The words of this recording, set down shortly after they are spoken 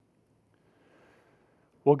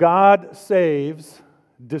Well, God saves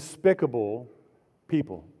despicable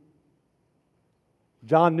people.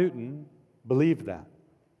 John Newton believed that.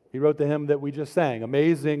 He wrote the hymn that we just sang,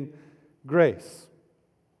 Amazing Grace.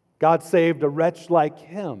 God saved a wretch like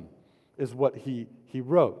him, is what he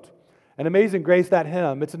wrote. And Amazing Grace, that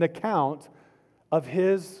hymn, it's an account of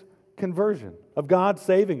his conversion, of God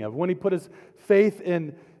saving him, when he put his faith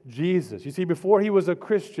in Jesus. You see, before he was a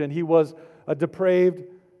Christian, he was a depraved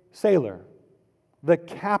sailor, the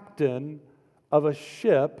captain of a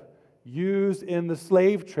ship used in the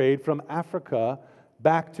slave trade from Africa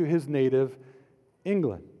back to his native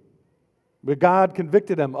England. But God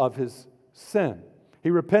convicted him of his sin. He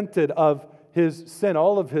repented of his sin,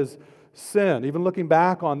 all of his sin, even looking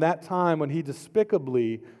back on that time when he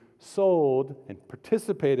despicably sold and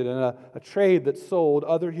participated in a trade that sold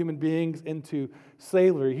other human beings into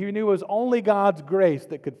slavery. He knew it was only God's grace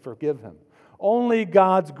that could forgive him, only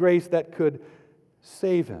God's grace that could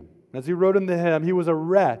save him. As he wrote in the hymn, he was a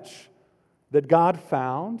wretch that God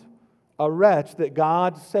found, a wretch that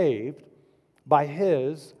God saved by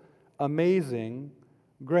his amazing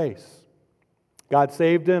grace. God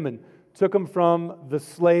saved him and took him from the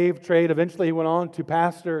slave trade. Eventually he went on to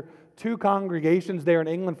pastor 2 congregations there in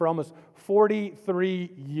England for almost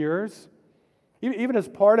 43 years. Even as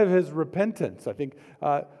part of his repentance, I think,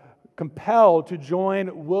 compelled to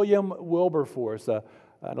join William Wilberforce, an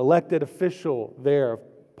elected official there of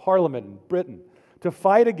Parliament in Britain, to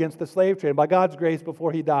fight against the slave trade. And by God's grace,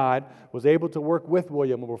 before he died, was able to work with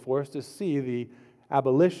William Wilberforce to see the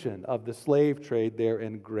abolition of the slave trade there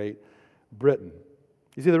in Great Britain.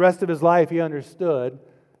 You see, the rest of his life, he understood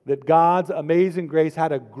that God's amazing grace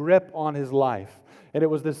had a grip on his life. And it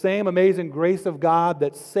was the same amazing grace of God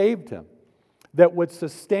that saved him, that would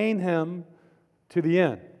sustain him to the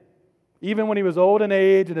end. Even when he was old in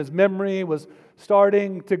age and his memory was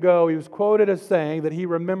starting to go, he was quoted as saying that he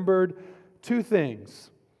remembered 2 things: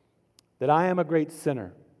 that I am a great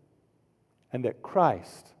sinner and that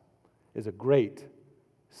Christ is a great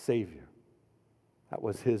Savior. That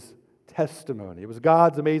was his testimony. It was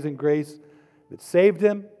God's amazing grace that saved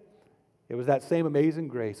him. It was that same amazing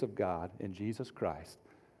grace of God in Jesus Christ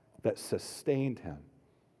that sustained him.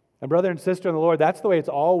 And brother and sister in the Lord, that's the way it's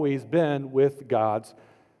always been with God's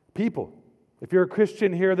people. If you're a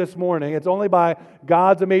Christian here this morning, it's only by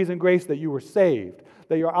God's amazing grace that you were saved,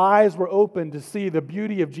 that your eyes were opened to see the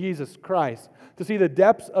beauty of Jesus Christ, to see the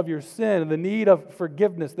depths of your sin and the need of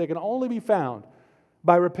forgiveness that can only be found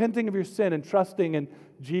by repenting of your sin and trusting in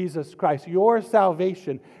Jesus Christ. Your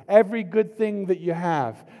salvation, every good thing that you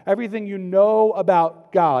have, everything you know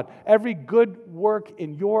about God, every good work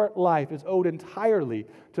in your life is owed entirely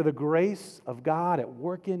to the grace of God at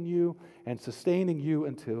work in you and sustaining you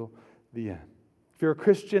until the end. If you're a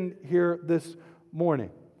Christian here this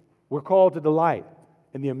morning, we're called to delight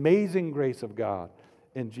in the amazing grace of God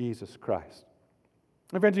in Jesus Christ.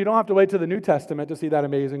 And friends, you don't have to wait to the New Testament to see that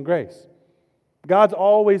amazing grace. God's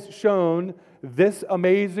always shown this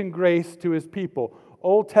amazing grace to his people,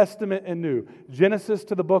 Old Testament and New, Genesis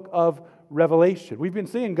to the book of Revelation. We've been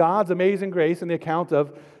seeing God's amazing grace in the account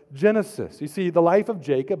of Genesis. You see, the life of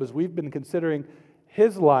Jacob, as we've been considering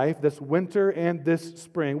his life this winter and this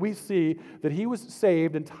spring, we see that he was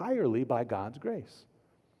saved entirely by God's grace.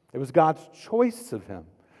 It was God's choice of him,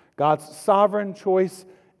 God's sovereign choice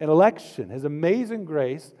and election, his amazing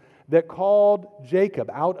grace that called Jacob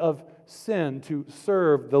out of sin to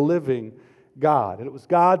serve the living God. And it was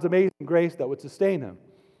God's amazing grace that would sustain him.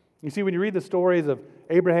 You see, when you read the stories of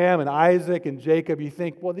Abraham and Isaac and Jacob, you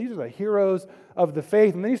think, well, these are the heroes of the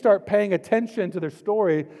faith. And then you start paying attention to their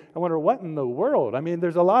story and wonder, what in the world? I mean,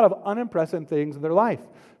 there's a lot of unimpressive things in their life.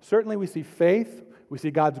 Certainly we see faith, we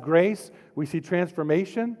see God's grace, we see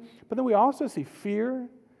transformation, but then we also see fear,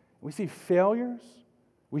 we see failures,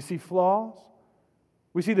 we see flaws,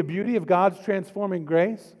 we see the beauty of God's transforming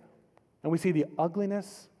grace, and we see the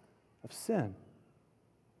ugliness of sin.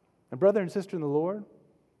 And brother and sister in the Lord,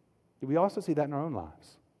 we also see that in our own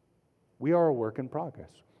lives. We are a work in progress.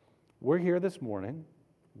 We're here this morning.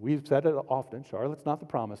 We've said it often, Charlotte's not the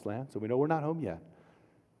promised land, so we know we're not home yet.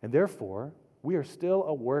 And therefore, we are still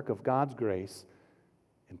a work of God's grace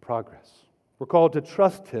in progress. We're called to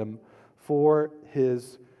trust him for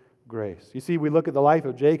his grace. You see, we look at the life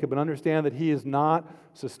of Jacob and understand that he is not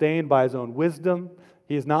sustained by his own wisdom.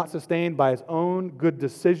 He is not sustained by his own good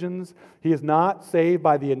decisions. He is not saved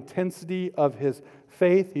by the intensity of his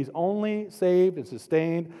faith. He's only saved and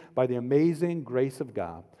sustained by the amazing grace of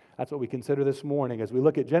God. That's what we consider this morning as we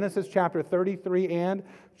look at Genesis chapter 33 and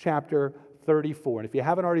chapter 34. And if you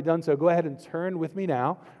haven't already done so, go ahead and turn with me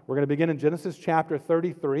now. We're going to begin in Genesis chapter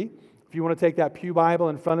 33. If you want to take that Pew Bible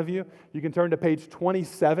in front of you, you can turn to page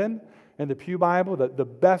 27 in the Pew Bible. The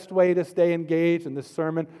best way to stay engaged in this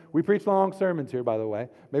sermon, we preach long sermons here, by the way,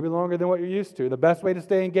 maybe longer than what you're used to. The best way to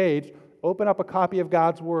stay engaged, open up a copy of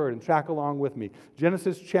God's Word and track along with me.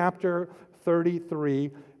 Genesis chapter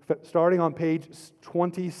 33, starting on page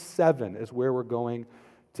 27 is where we're going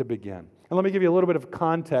to begin. And let me give you a little bit of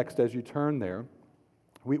context as you turn there.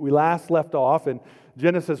 We last left off in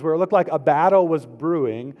Genesis where it looked like a battle was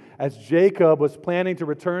brewing as Jacob was planning to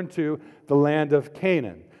return to the land of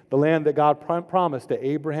Canaan, the land that God promised to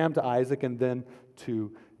Abraham, to Isaac, and then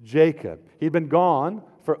to Jacob. He'd been gone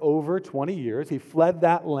for over 20 years. He fled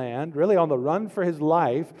that land, really on the run for his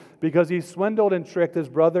life, because he swindled and tricked his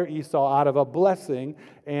brother Esau out of a blessing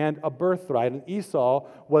and a birthright. And Esau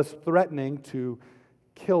was threatening to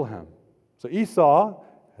kill him. So Esau,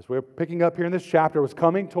 as we're picking up here in this chapter, was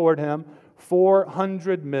coming toward him,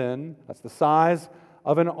 400 men. That's the size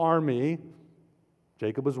of an army.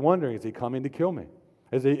 Jacob was wondering, is he coming to kill me?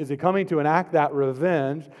 Is he coming to enact that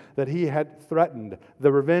revenge that he had threatened,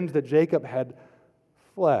 the revenge that Jacob had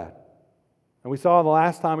fled? And we saw the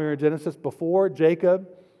last time we were in Genesis, before Jacob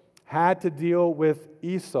had to deal with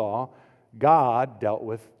Esau, God dealt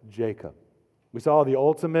with Jacob. We saw the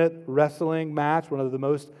ultimate wrestling match, one of the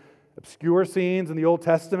most obscure scenes in the Old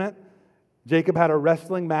Testament. Jacob had a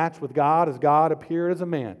wrestling match with God as God appeared as a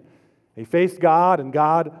man. He faced God, and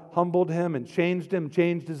God humbled him and changed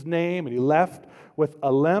his name, and he left with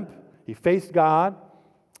a limp. He faced God,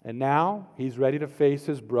 and now he's ready to face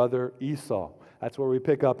his brother Esau. That's where we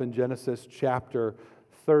pick up in Genesis chapter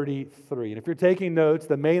 33. And if you're taking notes,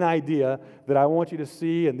 the main idea that I want you to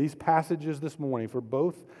see in these passages this morning for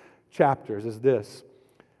both chapters is this: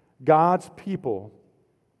 God's people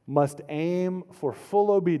must aim for full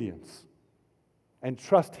obedience and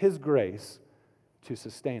trust His grace to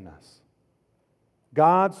sustain us.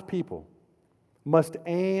 God's people must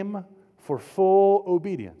aim for full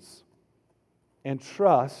obedience and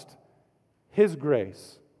trust His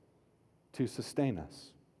grace to sustain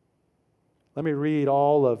us. Let me read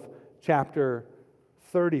all of chapter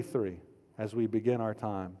 33 as we begin our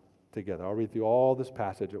time together. I'll read through all this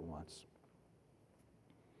passage at once.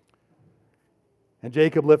 And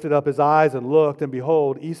Jacob lifted up his eyes and looked, and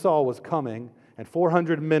behold, Esau was coming, and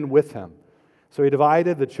 400 men with him. So he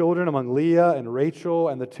divided the children among Leah and Rachel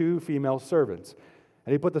and the 2 female servants.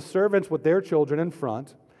 And he put the servants with their children in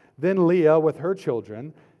front, then Leah with her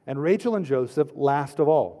children, and Rachel and Joseph last of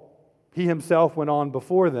all. He himself went on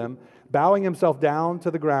before them, bowing himself down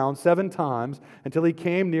to the ground 7 times until he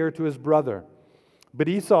came near to his brother. But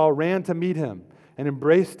Esau ran to meet him and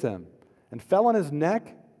embraced him and fell on his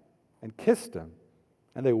neck and kissed him,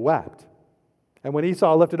 and they wept. And when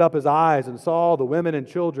Esau lifted up his eyes and saw the women and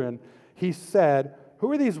children, he said,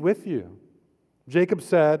 "Who are these with you?" Jacob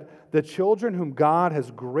said, "The children whom God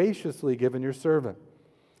has graciously given your servant."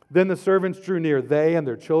 Then the servants drew near, they and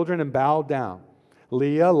their children, and bowed down.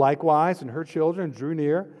 Leah likewise and her children drew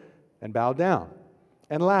near and bowed down.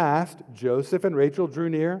 And last, Joseph and Rachel drew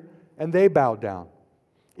near, and they bowed down.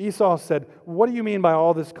 Esau said, "What do you mean by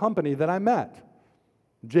all this company that I met?"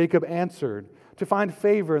 Jacob answered, "To find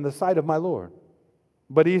favor in the sight of my Lord."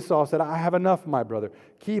 But Esau said, "I have enough, my brother.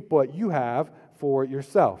 Keep what you have for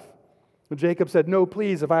yourself." And Jacob said, "No,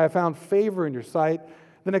 please, if I have found favor in your sight,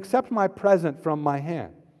 then accept my present from my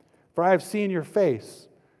hand. For I have seen your face,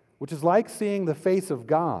 which is like seeing the face of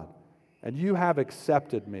God, and you have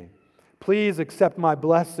accepted me. Please accept my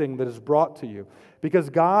blessing that is brought to you, because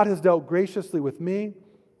God has dealt graciously with me,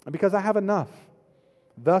 and because I have enough."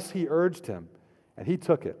 Thus he urged him, and he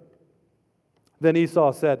took it. Then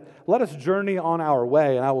Esau said, "Let us journey on our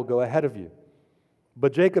way, and I will go ahead of you."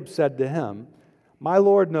 But Jacob said to him, "My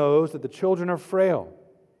Lord knows that the children are frail,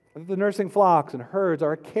 and that the nursing flocks and herds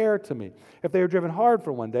are a care to me. If they are driven hard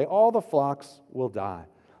for one day, all the flocks will die.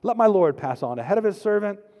 Let my Lord pass on ahead of his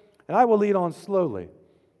servant, and I will lead on slowly,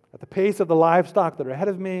 at the pace of the livestock that are ahead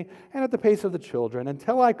of me, and at the pace of the children,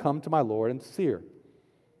 until I come to my Lord and Seir."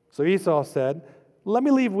 So Esau said, "Let me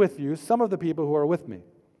leave with you some of the people who are with me."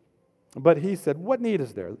 But he said, "What need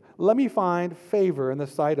is there? Let me find favor in the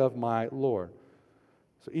sight of my Lord."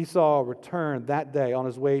 So Esau returned that day on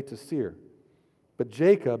his way to Seir. But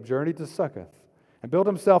Jacob journeyed to Succoth and built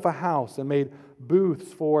himself a house and made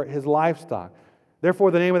booths for his livestock.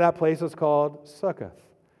 Therefore the name of that place is called Succoth.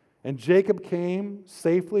 And Jacob came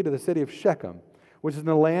safely to the city of Shechem, which is in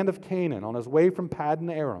the land of Canaan, on his way from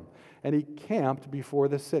Paddan Aram, and he camped before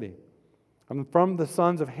the city. And from the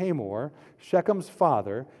sons of Hamor, Shechem's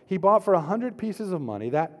father, he bought for 100 pieces of money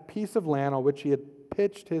that piece of land on which he had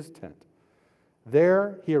pitched his tent.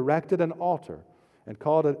 There he erected an altar and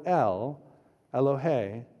called it El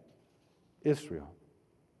Elohe Israel.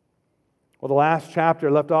 Well, the last chapter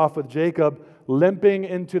left off with Jacob limping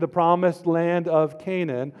into the promised land of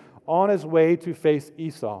Canaan on his way to face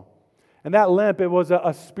Esau. And that limp, it was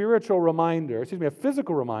a spiritual reminder, a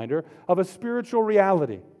physical reminder of a spiritual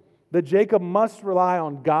reality, that Jacob must rely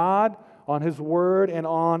on God, on His Word, and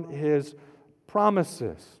on His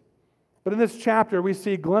promises. But in this chapter, we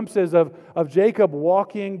see glimpses of Jacob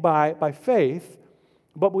walking by faith,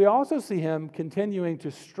 but we also see him continuing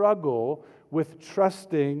to struggle with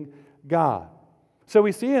trusting God. So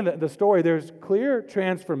we see in the story there's clear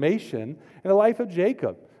transformation in the life of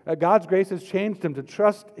Jacob. God's grace has changed him to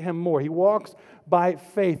trust Him more. He walks by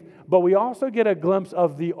faith. But we also get a glimpse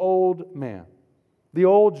of the old man, the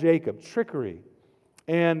old Jacob, trickery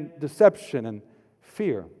and deception and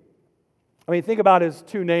fear. I mean, think about his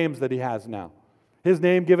two names that he has now. His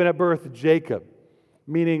name given at birth, Jacob,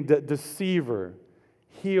 meaning deceiver,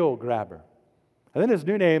 heel grabber. And then his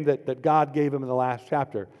new name that God gave him in the last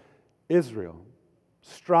chapter, Israel,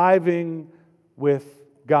 striving with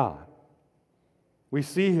God. We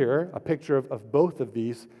see here a picture of both of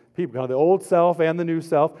these people, kind of the old self and the new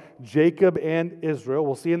self, Jacob and Israel.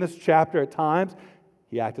 We'll see in this chapter at times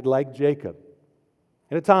he acted like Jacob.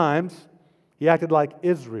 And at times he acted like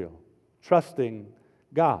Israel, trusting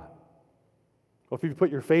God. Well, if you put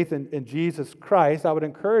your faith in Jesus Christ, I would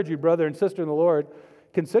encourage you, brother and sister in the Lord,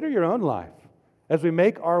 consider your own life as we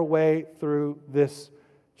make our way through this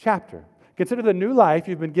chapter. Consider the new life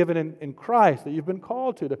you've been given in Christ, that you've been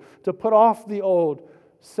called to put off the old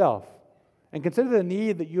self. And consider the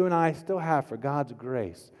need that you and I still have for God's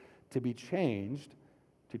grace to be changed,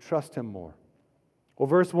 to trust Him more. Well,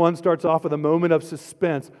 verse 1 starts off with a moment of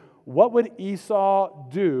suspense. What would Esau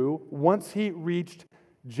do once he reached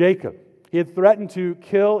Jacob? He had threatened to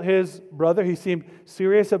kill his brother. He seemed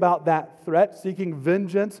serious about that threat, seeking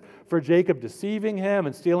vengeance for Jacob deceiving him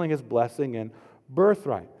and stealing his blessing and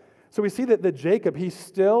birthright. So we see that Jacob, he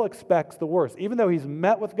still expects the worst. Even though he's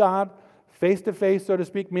met with God face to face, so to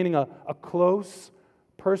speak, meaning a close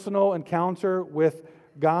personal encounter with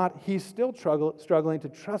God, he's still struggling to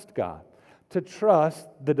trust God, to trust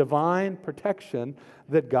the divine protection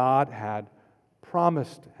that God had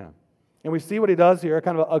promised him. And we see what he does here,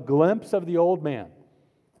 kind of a glimpse of the old man,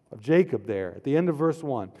 of Jacob there at the end of verse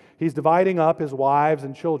 1. He's dividing up his wives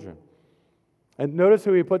and children. And notice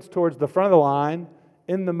who he puts towards the front of the line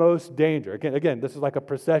in the most danger. Again, this is like a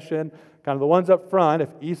procession, kind of the ones up front. If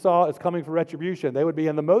Esau is coming for retribution, they would be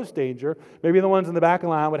in the most danger. Maybe the ones in the back of the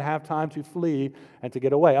line would have time to flee and to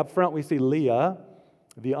get away. Up front, we see Leah,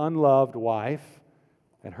 the unloved wife,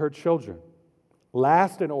 and her children.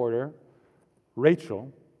 Last in order,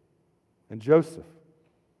 Rachel and Joseph.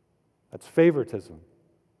 That's favoritism.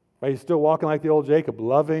 Right? He's still walking like the old Jacob,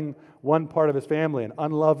 loving one part of his family and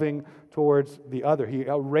unloving towards the other. He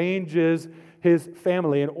arranges his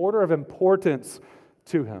family in order of importance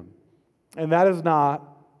to him. And that is not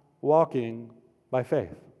walking by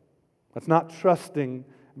faith. That's not trusting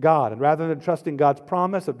God. And rather than trusting God's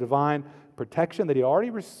promise of divine protection that he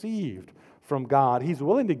already received from God, he's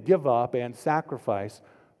willing to give up and sacrifice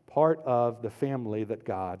part of the family that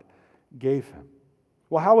God gave him.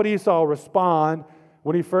 Well, how would Esau respond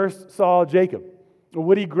when he first saw Jacob?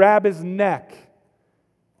 Would he grab his neck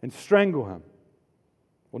and strangle him?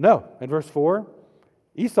 Well, no. In verse 4,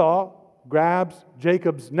 Esau grabs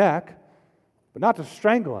Jacob's neck, but not to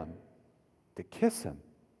strangle him, to kiss him.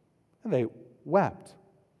 And they wept.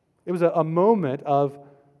 It was a moment of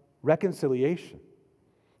reconciliation.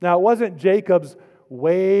 Now, it wasn't Jacob's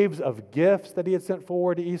waves of gifts that he had sent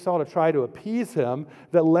forward to Esau to try to appease him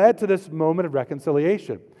that led to this moment of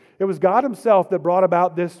reconciliation. It was God Himself that brought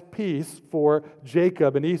about this peace for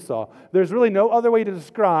Jacob and Esau. There's really no other way to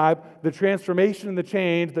describe the transformation and the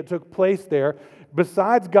change that took place there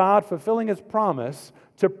besides God fulfilling His promise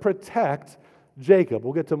to protect Jacob.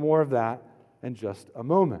 We'll get to more of that in just a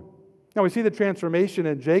moment. Now we see the transformation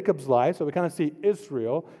in Jacob's life, so we kind of see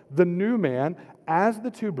Israel, the new man, as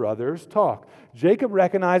the two brothers talk. Jacob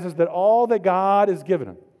recognizes that all that God has given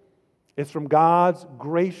him is from God's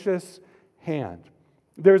gracious hand.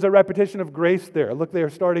 There's a repetition of grace there. Look there,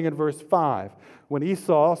 starting in verse 5. When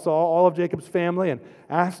Esau saw all of Jacob's family and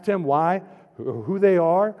asked him who they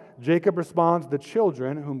are, Jacob responds, "The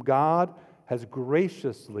children whom God has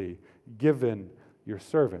graciously given your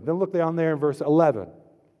servant." Then look down there in verse 11.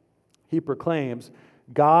 He proclaims,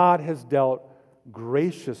 "God has dealt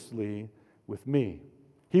graciously with me."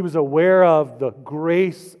 He was aware of the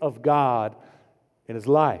grace of God in his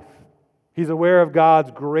life. He's aware of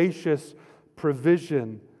God's gracious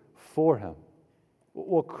provision for him.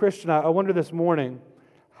 Well, Christian, I wonder this morning,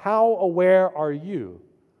 how aware are you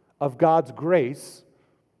of God's grace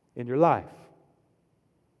in your life?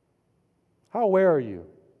 How aware are you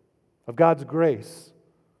of God's grace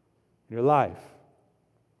in your life?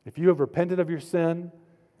 If you have repented of your sin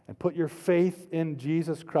and put your faith in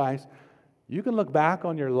Jesus Christ, you can look back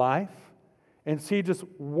on your life and see just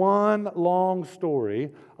one long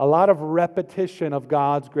story, a lot of repetition of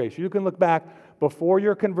God's grace. You can look back before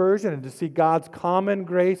your conversion and to see God's common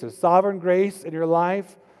grace, His sovereign grace in your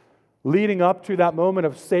life, leading up to that moment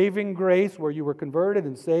of saving grace where you were converted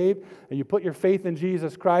and saved and you put your faith in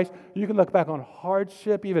Jesus Christ. You can look back on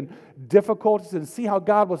hardship, even difficulties, and see how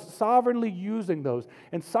God was sovereignly using those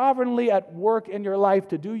and sovereignly at work in your life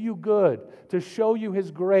to do you good, to show you His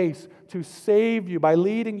grace, to save you by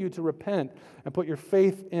leading you to repent and put your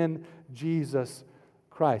faith in Jesus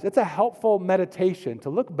Christ. It's a helpful meditation to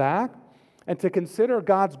look back and to consider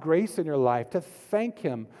God's grace in your life, to thank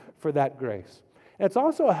Him for that grace. And it's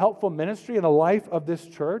also a helpful ministry in the life of this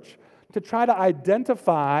church to try to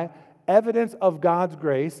identify evidence of God's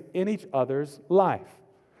grace in each other's life.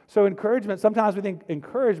 So encouragement, sometimes we think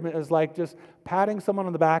encouragement is like just patting someone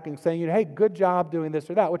on the back and saying, hey, good job doing this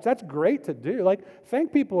or that, which that's great to do. Like,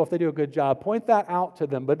 thank people if they do a good job. Point that out to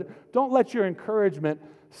them, but don't let your encouragement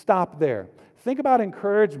stop there. Think about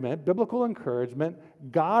encouragement, biblical encouragement,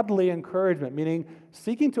 godly encouragement, meaning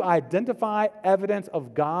seeking to identify evidence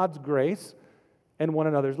of God's grace in one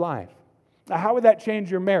another's life. Now, how would that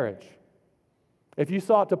change your marriage? If you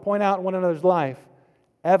sought to point out in one another's life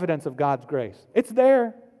evidence of God's grace. It's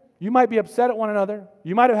there. You might be upset at one another.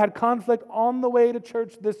 You might have had conflict on the way to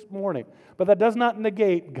church this morning, but that does not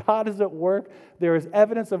negate God is at work. There is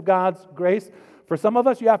evidence of God's grace. For some of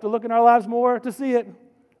us, you have to look in our lives more to see it,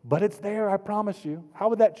 but it's there, I promise you. How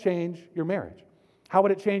would that change your marriage? How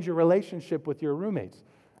would it change your relationship with your roommates?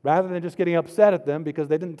 Rather than just getting upset at them because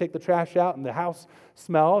they didn't take the trash out and the house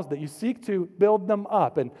smells, that you seek to build them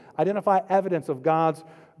up and identify evidence of God's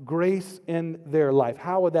grace in their life.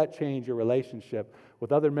 How would that change your relationship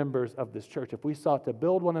with other members of this church if we sought to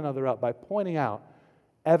build one another up by pointing out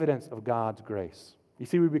evidence of God's grace? You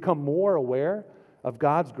see, we become more aware of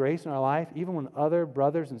God's grace in our life, even when other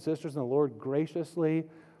brothers and sisters in the Lord graciously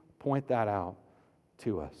point that out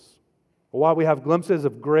to us. While we have glimpses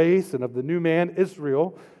of grace and of the new man,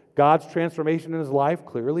 Israel, God's transformation in his life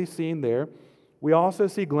clearly seen there, we also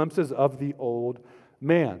see glimpses of the old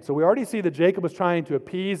man. So we already see that Jacob was trying to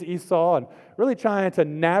appease Esau and really trying to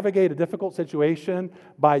navigate a difficult situation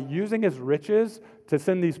by using his riches to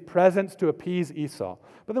send these presents to appease Esau.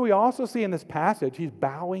 But then we also see in this passage, he's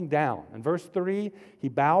bowing down. In verse 3, he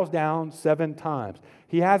bows down 7 times.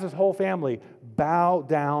 He has his whole family bow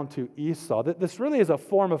down to Esau. This really is a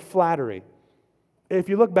form of flattery. If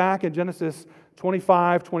you look back in Genesis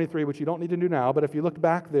 25, 23, which you don't need to do now, but if you look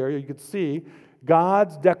back there, you could see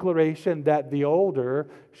God's declaration that the older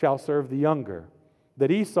shall serve the younger, that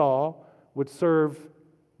Esau would serve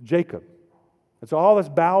Jacob. And so all this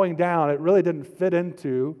bowing down, it really didn't fit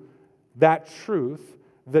into that truth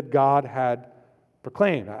that God had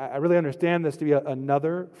proclaimed. I really understand this to be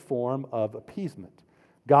another form of appeasement.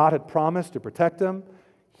 God had promised to protect him.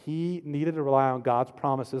 He needed to rely on God's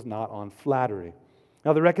promises, not on flattery.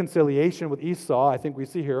 Now, the reconciliation with Esau, I think we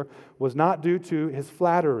see here, was not due to his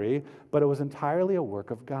flattery, but it was entirely a work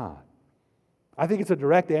of God. I think it's a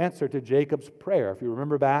direct answer to Jacob's prayer. If you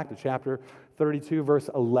remember back to chapter 32, verse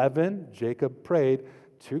 11, Jacob prayed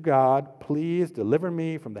to God, please deliver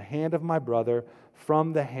me from the hand of my brother,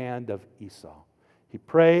 from the hand of Esau. He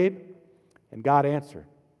prayed, and God answered.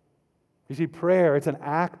 You see, prayer, it's an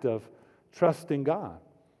act of trusting God.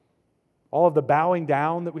 All of the bowing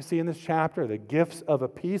down that we see in this chapter, the gifts of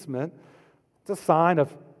appeasement, it's a sign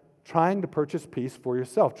of trying to purchase peace for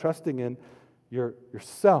yourself, trusting in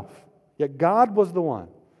yourself. Yet God was the one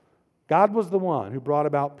who brought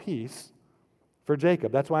about peace for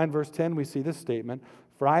Jacob. That's why in verse 10 we see this statement,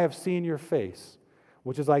 for I have seen your face,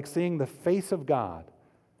 which is like seeing the face of God,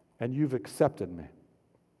 and you've accepted me.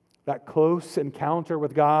 That close encounter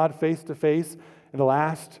with God face to face in the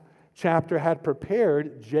last chapter had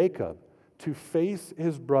prepared Jacob to face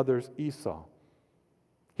his brother's Esau.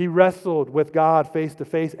 He wrestled with God face to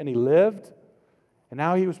face and he lived, and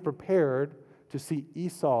now he was prepared to see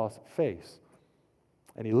Esau's face,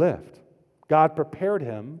 and he lived. God prepared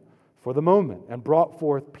him for the moment and brought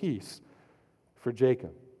forth peace for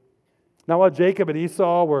Jacob. Now, while Jacob and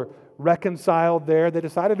Esau were reconciled there, they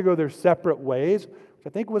decided to go their separate ways, which I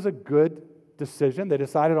think was a good decision. They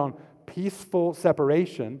decided on peaceful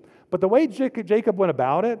separation, but the way Jacob went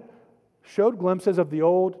about it showed glimpses of the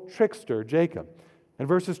old trickster, Jacob. In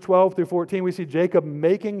verses 12 through 14, we see Jacob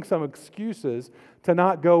making some excuses to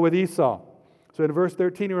not go with Esau. So in verse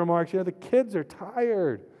 13, he remarks, the kids are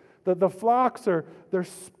tired. The flocks they're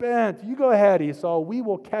spent. You go ahead, Esau. We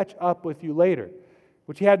will catch up with you later,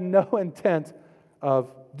 which he had no intent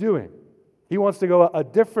of doing. He wants to go a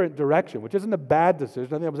different direction, which isn't a bad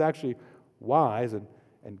decision. I think it was actually wise and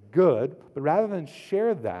good. But rather than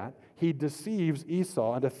share that, he deceives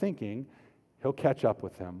Esau into thinking he'll catch up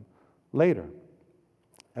with him later.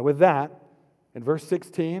 And with that, in verse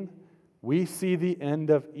 16, we see the end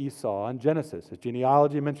of Esau in Genesis. His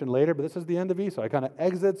genealogy mentioned later, but this is the end of Esau. He kind of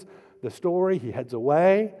exits the story. He heads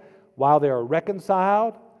away. While they are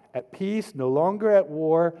reconciled, at peace, no longer at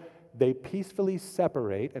war, they peacefully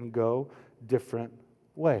separate and go different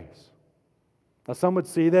ways. Now, some would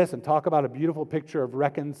see this and talk about a beautiful picture of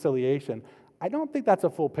reconciliation. I don't think that's a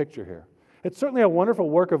full picture here. It's certainly a wonderful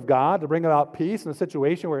work of God to bring about peace in a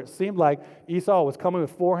situation where it seemed like Esau was coming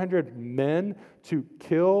with 400 men to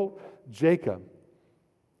kill Jacob.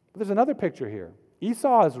 But there's another picture here.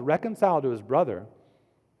 Esau is reconciled to his brother,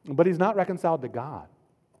 but he's not reconciled to God.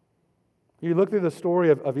 You look through the story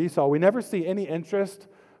of Esau, we never see any interest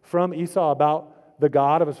from Esau about the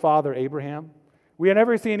God of his father Abraham. We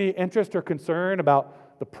never see any interest or concern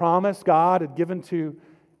about the promise God had given to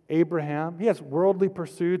Abraham. He has worldly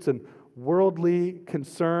pursuits and worldly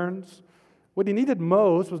concerns. What he needed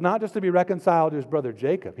most was not just to be reconciled to his brother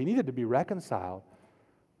Jacob. He needed to be reconciled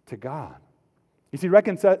to God. You see,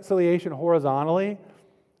 reconciliation horizontally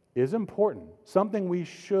is important, something we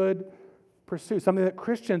should pursue, something that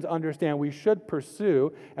Christians understand we should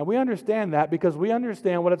pursue. And we understand that because we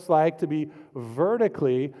understand what it's like to be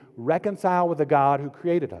vertically reconciled with the God who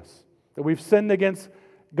created us. That we've sinned against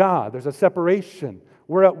God. There's a separation.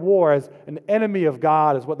 We're at war. As an enemy of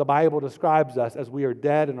God is what the Bible describes us, as we are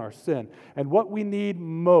dead in our sin. And what we need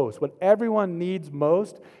most, what everyone needs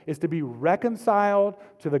most, is to be reconciled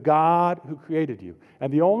to the God who created you.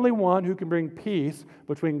 And the only one who can bring peace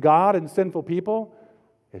between God and sinful people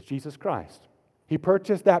is Jesus Christ. He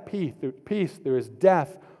purchased that peace through his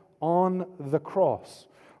death on the cross.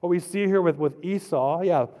 What we see here with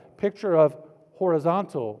Esau, picture of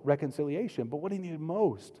horizontal reconciliation. But what he needed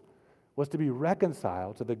most was to be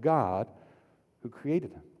reconciled to the God who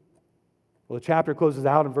created him. Well, the chapter closes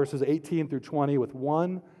out in verses 18 through 20 with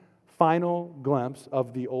one final glimpse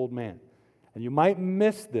of the old man. And you might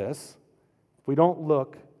miss this if we don't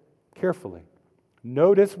look carefully.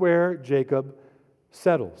 Notice where Jacob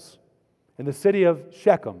settles, in the city of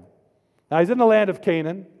Shechem. Now, he's in the land of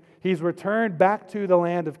Canaan. He's returned back to the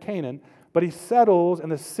land of Canaan, but he settles in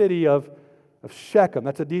the city of Shechem.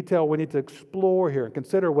 That's a detail we need to explore here and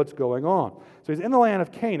consider what's going on. So he's in the land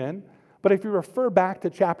of Canaan, but if you refer back to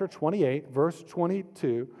chapter 28, verse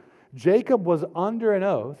 22, Jacob was under an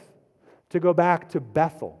oath to go back to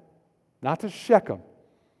Bethel, not to Shechem.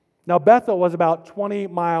 Now, Bethel was about 20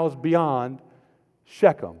 miles beyond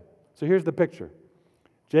Shechem. So here's the picture.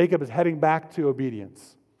 Jacob is heading back to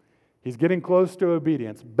obedience. He's getting close to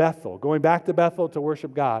obedience. Bethel, going back to Bethel to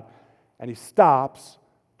worship God, and he stops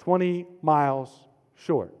 20 miles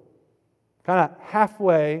short. Kind of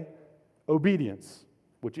halfway obedience,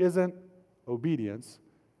 which isn't obedience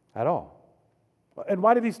at all. And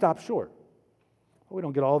why did he stop short? Well, we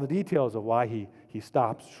don't get all the details of why he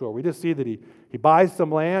stops short. We just see that he buys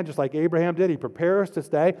some land just like Abraham did. He prepares to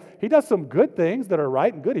stay. He does some good things that are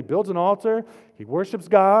right and good. He builds an altar. He worships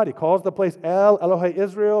God. He calls the place El Elohe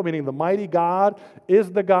Israel, meaning the mighty God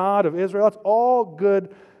is the God of Israel. It's all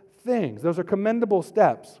good things. Those are commendable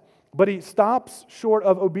steps. But he stops short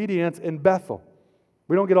of obedience in Bethel.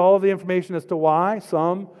 We don't get all of the information as to why.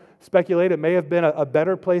 Some speculate it may have been a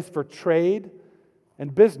better place for trade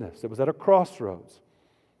and business. It was at a crossroads.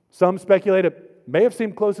 Some speculate it may have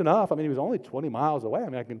seemed close enough. I mean, he was only 20 miles away. I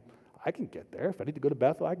mean, I can get there. If I need to go to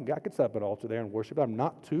Bethel, I can set up an altar there and worship. I'm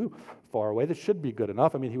not too far away. This should be good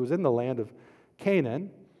enough. I mean, he was in the land of Canaan,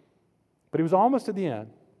 but he was almost at the end,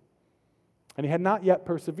 and he had not yet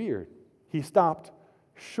persevered. He stopped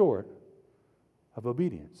short of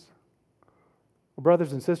obedience. Well,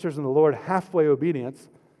 brothers and sisters in the Lord, halfway obedience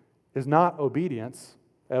is not obedience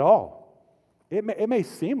at all. It may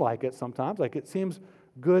seem like it sometimes, like it seems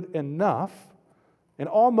good enough, and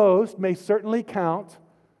almost may certainly count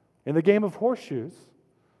in the game of horseshoes,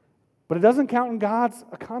 but it doesn't count in God's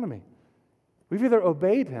economy. We've either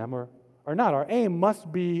obeyed him or not. Our aim must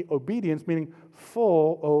be obedience, meaning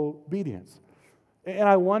full obedience. And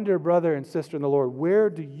I wonder, brother and sister in the Lord, where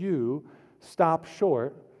do you stop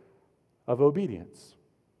short of obedience?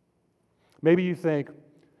 Maybe you think,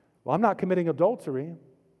 well, I'm not committing adultery.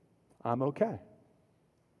 I'm okay.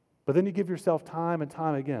 But then you give yourself time and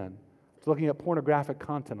time again to looking at pornographic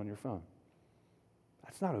content on your phone.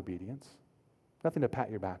 That's not obedience. Nothing to pat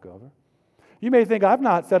your back over. You may think, I've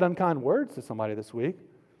not said unkind words to somebody this week.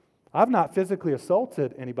 I've not physically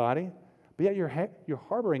assaulted anybody, but yet you're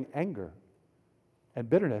harboring anger and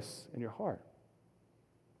bitterness in your heart.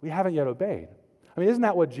 We haven't yet obeyed. I mean, isn't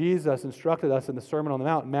that what Jesus instructed us in the Sermon on the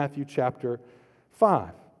Mount in Matthew chapter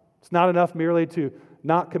 5? It's not enough merely to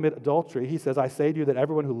not commit adultery. He says, I say to you that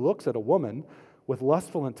everyone who looks at a woman with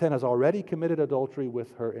lustful intent has already committed adultery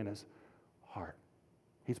with her in his heart.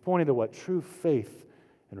 He's pointing to what true faith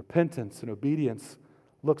and repentance and obedience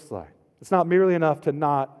looks like. It's not merely enough to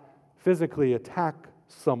not physically attack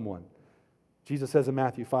someone. Jesus says in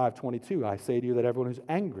Matthew 5:22, I say to you that everyone who's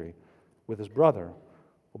angry with his brother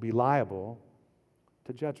will be liable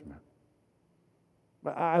to judgment.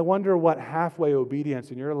 But I wonder what halfway obedience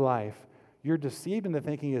in your life you're deceived into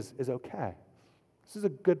thinking is okay. This is a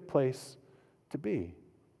good place to be.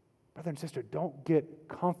 Brother and sister, don't get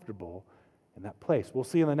comfortable in that place. We'll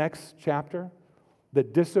see in the next chapter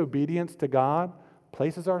that disobedience to God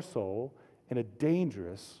places our soul in a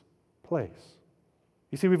dangerous place.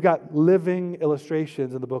 You see, we've got living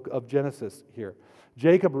illustrations in the book of Genesis here.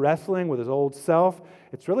 Jacob wrestling with his old self.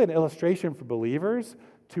 It's really an illustration for believers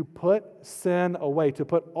to put sin away, to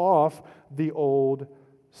put off the old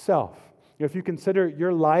self. If you consider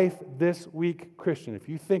your life this week, Christian, if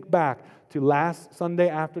you think back to last Sunday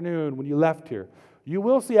afternoon when you left here, you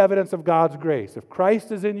will see evidence of God's grace. If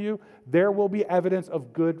Christ is in you, there will be evidence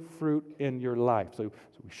of good fruit in your life. So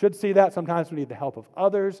we should see that. Sometimes we need the help of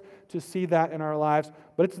others to see that in our lives,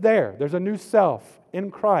 but it's there. There's a new self in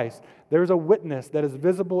Christ. There's a witness that is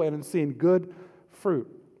visible and seen, good fruit.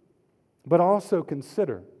 But also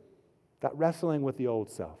consider that wrestling with the old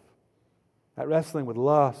self, that wrestling with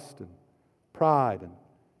lust and pride and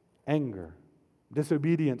anger,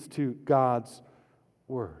 disobedience to God's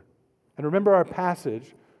word. And remember our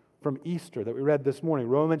passage from Easter that we read this morning,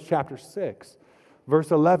 Romans chapter 6,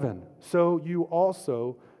 verse 11. So you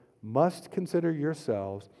also must consider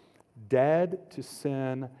yourselves dead to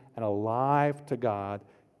sin and alive to God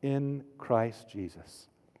in Christ Jesus.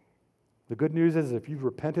 The good news is if you've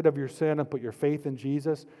repented of your sin and put your faith in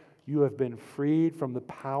Jesus, you have been freed from the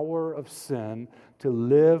power of sin to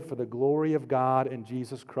live for the glory of God in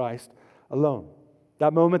Jesus Christ alone.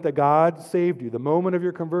 That moment that God saved you, the moment of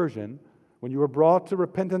your conversion, when you were brought to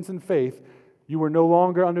repentance and faith, you were no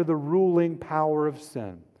longer under the ruling power of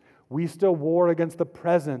sin. We still war against the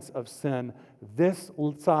presence of sin. This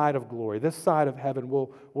side of glory, this side of heaven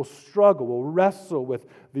will struggle, will wrestle with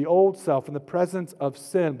the old self in the presence of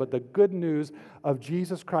sin. But the good news of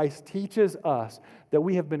Jesus Christ teaches us that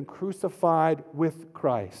we have been crucified with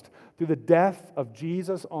Christ. Through the death of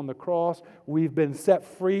Jesus on the cross, we've been set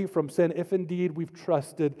free from sin if indeed we've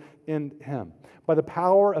trusted in Him. By the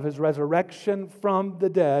power of His resurrection from the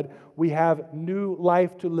dead, we have new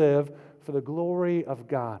life to live for the glory of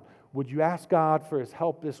God. Would you ask God for His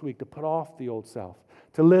help this week to put off the old self,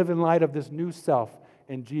 to live in light of this new self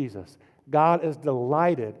in Jesus? God is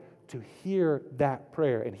delighted to hear that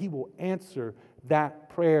prayer, and He will answer that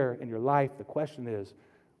prayer in your life. The question is,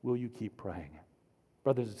 will you keep praying?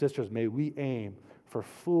 Brothers and sisters, may we aim for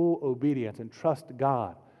full obedience and trust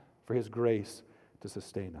God for His grace to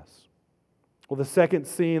sustain us. Well, the second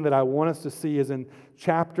scene that I want us to see is in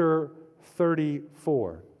chapter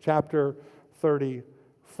 34. Chapter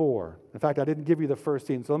 34. In fact, I didn't give you the first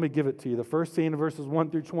scene, so let me give it to you. The first scene in verses 1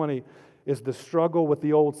 through 20 is the struggle with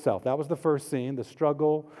the old self. That was the first scene, the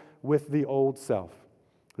struggle with the old self.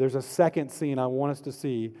 There's a second scene I want us to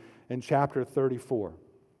see in chapter 34.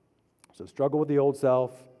 So struggle with the old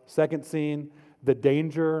self. Second scene, the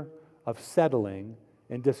danger of settling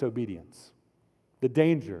in disobedience. The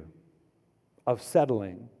danger of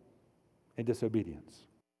settling in disobedience.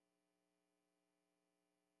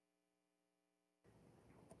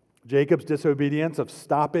 Jacob's disobedience of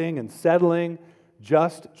stopping and settling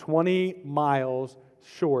just 20 miles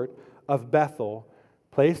short of Bethel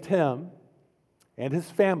placed him and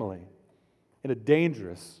his family in a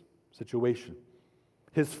dangerous situation.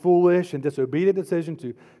 His foolish and disobedient decision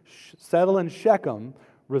to settle in Shechem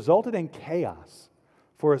resulted in chaos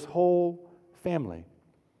for his whole family.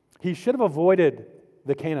 He should have avoided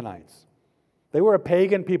the Canaanites. They were a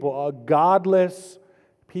pagan people, a godless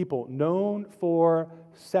people known for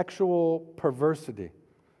sexual perversity.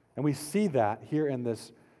 And we see that here in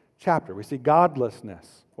this chapter. We see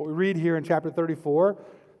godlessness. What we read here in chapter 34,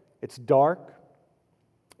 it's dark,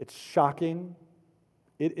 it's shocking,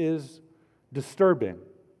 it is disturbing.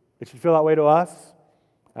 It should feel that way to us.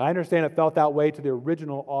 And I understand it felt that way to the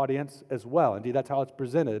original audience as well. Indeed, that's how it's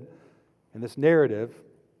presented in this narrative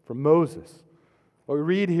from Moses. What we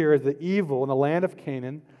read here is the evil in the land of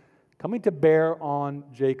Canaan coming to bear on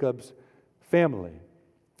Jacob's family.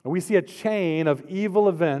 And we see a chain of evil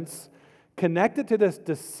events connected to this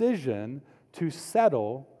decision to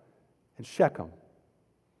settle in Shechem.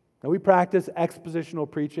 Now, we practice expositional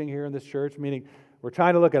preaching here in this church, meaning we're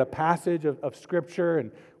trying to look at a passage of Scripture,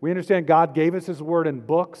 and we understand God gave us His Word in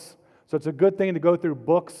books, so it's a good thing to go through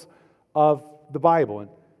books of the Bible. And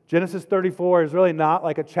Genesis 34 is really not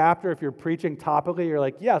like a chapter if you're preaching topically. You're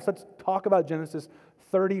like, yes, let's talk about Genesis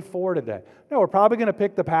 34 today. No, we're probably going to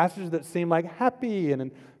pick the passages that seem like happy and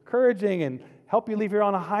encouraging and help you leave here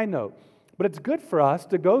on a high note. But it's good for us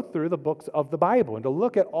to go through the books of the Bible and to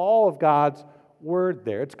look at all of God's Word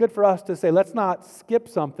there. It's good for us to say, let's not skip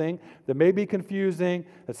something that may be confusing,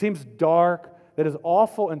 that seems dark, that is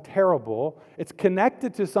awful and terrible. It's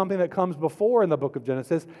connected to something that comes before in the book of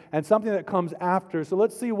Genesis and something that comes after. So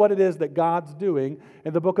let's see what it is that God's doing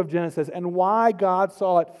in the book of Genesis and why God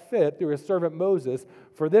saw it fit through His servant Moses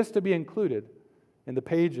for this to be included in the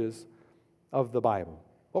pages of the Bible.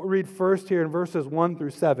 What we read first here in verses 1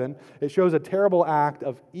 through 7, it shows a terrible act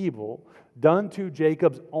of evil done to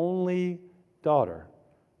Jacob's only daughter,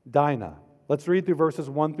 Dinah. Let's read through verses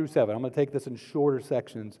 1 through 7. I'm going to take this in shorter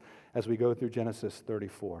sections as we go through Genesis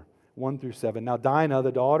 34. 1 through 7. Now Dinah,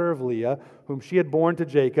 the daughter of Leah, whom she had borne to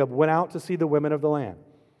Jacob, went out to see the women of the land.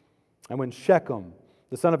 And when Shechem,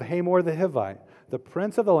 the son of Hamor the Hivite, the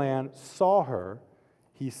prince of the land, saw her,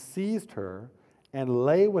 he seized her and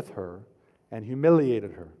lay with her and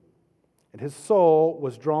humiliated her. And his soul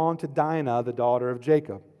was drawn to Dinah, the daughter of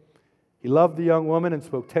Jacob. He loved the young woman and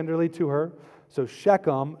spoke tenderly to her. So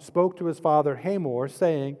Shechem spoke to his father Hamor,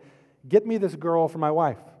 saying, "Get me this girl for my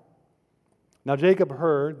wife." Now Jacob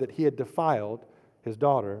heard that he had defiled his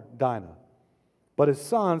daughter Dinah. But his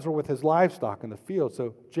sons were with his livestock in the field,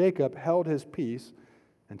 so Jacob held his peace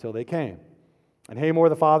until they came. And Hamor,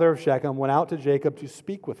 the father of Shechem, went out to Jacob to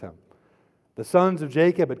speak with him. The sons of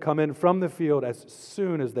Jacob had come in from the field as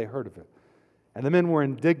soon as they heard of it. And the men were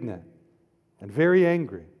indignant and very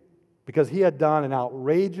angry, because he had done an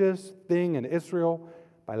outrageous thing in Israel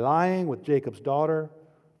by lying with Jacob's daughter,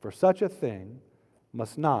 for such a thing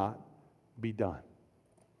must not be done.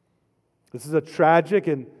 This is a tragic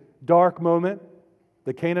and dark moment.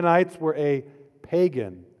 The Canaanites were a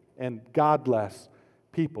pagan and godless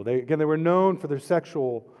people. They were known for their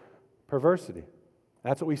sexual perversity.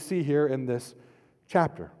 That's what we see here in this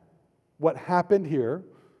chapter. What happened here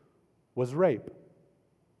was rape.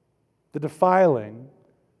 The defiling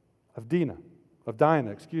of Dinah,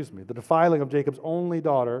 the defiling of Jacob's only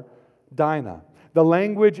daughter, Dinah. The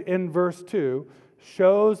language in verse 2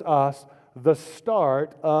 shows us the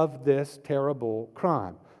start of this terrible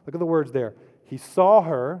crime. Look at the words there. He saw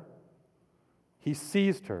her, he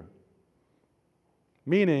seized her.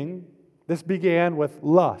 Meaning, this began with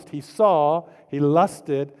lust. He saw, he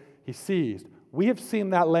lusted, he seized. We have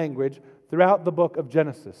seen that language throughout the book of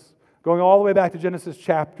Genesis. Going all the way back to Genesis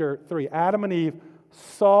chapter 3. Adam and Eve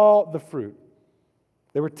saw the fruit.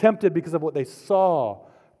 They were tempted because of what they saw,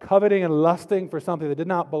 coveting and lusting for something that did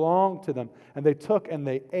not belong to them, and they took and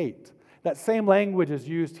they ate. That same language is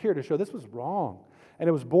used here to show this was wrong, and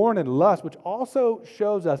it was born in lust, which also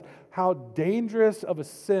shows us how dangerous of a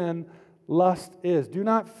sin lust is. Do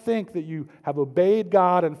not think that you have obeyed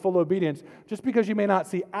God in full obedience just because you may not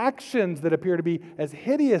see actions that appear to be as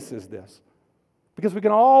hideous as this, because we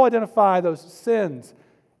can all identify those sins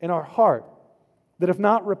in our heart that if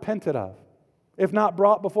not repented of, if not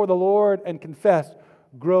brought before the Lord and confessed,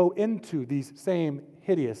 grow into these same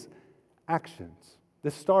hideous actions.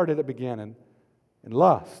 It began in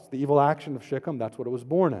lust. The evil action of Shechem, that's what it was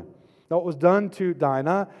born in. Now, what was done to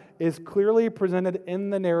Dinah is clearly presented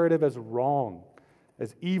in the narrative as wrong,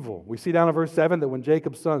 as evil. We see down in verse 7 that when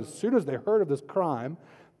Jacob's sons, as soon as they heard of this crime,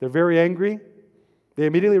 they're very angry. They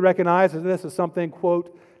immediately recognize that this is something,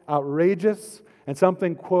 quote, outrageous and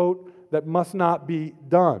something, quote, that must not be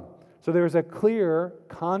done. So there is a clear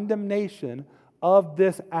condemnation of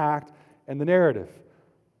this act in the narrative.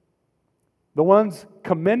 The ones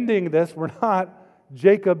commending this were not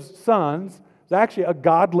Jacob's sons. It's actually a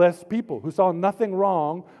godless people who saw nothing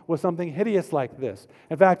wrong with something hideous like this.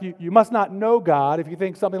 In fact, you must not know God if you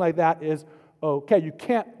think something like that is okay. You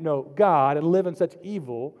can't know God and live in such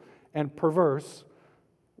evil and perverse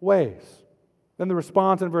ways. Then the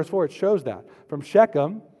response in verse 4, it shows that. From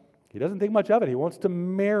Shechem, he doesn't think much of it. He wants to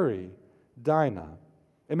marry Dinah.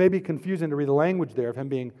 It may be confusing to read the language there of him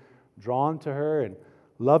being drawn to her and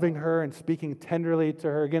loving her and speaking tenderly to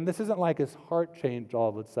her. Again, this isn't like his heart changed all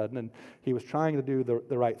of a sudden and he was trying to do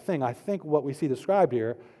the right thing. I think what we see described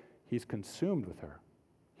here, he's consumed with her.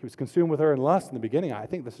 He was consumed with her in lust in the beginning. I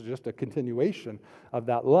think this is just a continuation of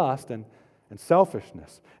that lust and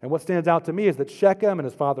selfishness. And what stands out to me is that Shechem and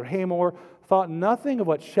his father Hamor thought nothing of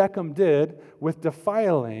what Shechem did with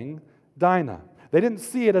defiling Dinah. They didn't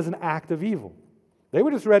see it as an act of evil. They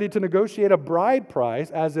were just ready to negotiate a bride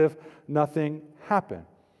price as if nothing happened.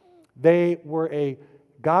 They were a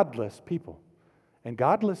godless people. And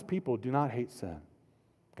godless people do not hate sin.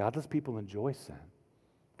 Godless people enjoy sin.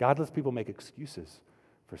 Godless people make excuses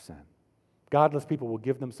for sin. Godless people will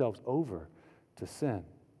give themselves over to sin.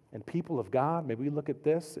 And people of God, may we look at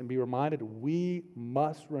this and be reminded we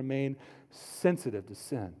must remain sensitive to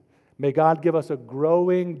sin. May God give us a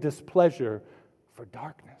growing displeasure for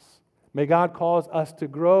darkness. May God cause us to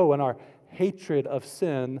grow in our hatred of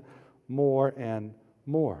sin more and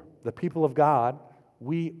more. The people of God,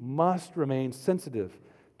 we must remain sensitive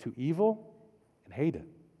to evil and hate it.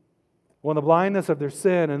 Well, in the blindness of their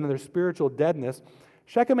sin and their spiritual deadness,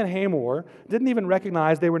 Shechem and Hamor didn't even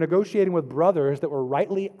recognize they were negotiating with brothers that were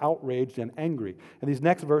rightly outraged and angry. In these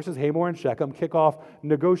next verses, Hamor and Shechem kick off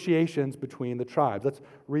negotiations between the tribes. Let's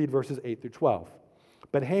read verses 8 through 12.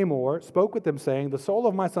 But Hamor spoke with them, saying, "The soul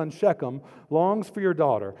of my son Shechem longs for your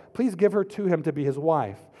daughter. Please give her to him to be his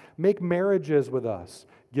wife. Make marriages with us.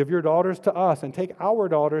 Give your daughters to us, and take our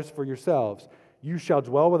daughters for yourselves. You shall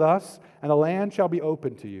dwell with us, and the land shall be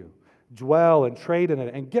open to you. Dwell and trade in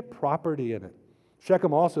it, and get property in it."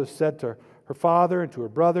 Shechem also said to her father and to her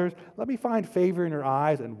brothers, "Let me find favor in your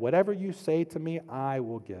eyes, and whatever you say to me, I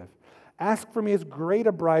will give. Ask for me as great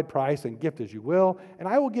a bride price and gift as you will, and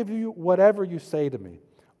I will give you whatever you say to me.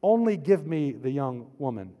 Only give me the young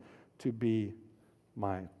woman to be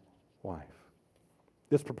my wife."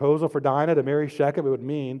 This proposal for Dinah to marry Shechem, it would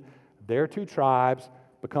mean their two tribes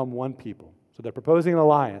become one people. So they're proposing an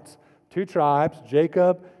alliance. Two tribes,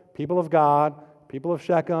 Jacob, people of God, people of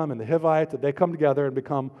Shechem, and the Hivites, that they come together and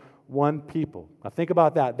become one people. Now think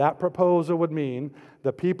about that. That proposal would mean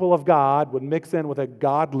the people of God would mix in with a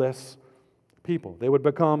godless people. They would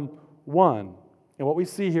become one. And what we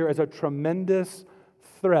see here is a tremendous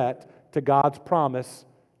threat to God's promise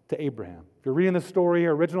to Abraham. If you're reading the story,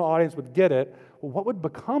 your original audience would get it. Well, what would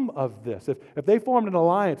become of this? If they formed an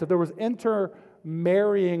alliance, if there was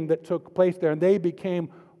intermarrying that took place there and they became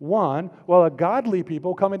one, well, a godly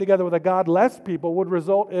people coming together with a godless people would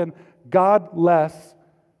result in godless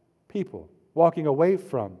people walking away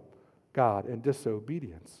from God in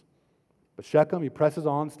disobedience. But Shechem, he presses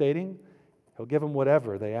on, stating he'll give them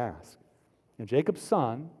whatever they ask. And Jacob's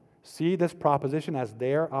son see this proposition as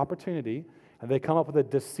their opportunity, and they come up with a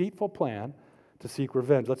deceitful plan to seek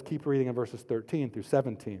revenge. Let's keep reading in verses 13 through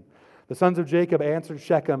 17. The sons of Jacob answered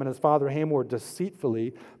Shechem and his father Hamor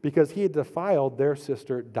deceitfully because he had defiled their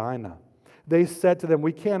sister Dinah. They said to them,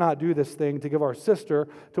 "We cannot do this thing to give our sister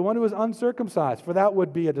to one who is uncircumcised, for that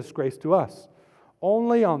would be a disgrace to us.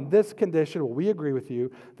 Only on this condition will we agree with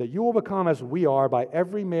you that you will become as we are by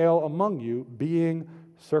every male among you being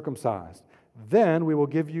circumcised. Then we will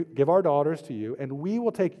give our daughters to you, and we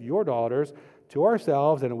will take your daughters to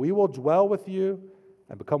ourselves, and we will dwell with you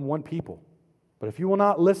and become one people. But if you will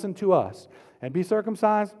not listen to us and be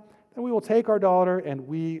circumcised, then we will take our daughter and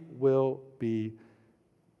we will be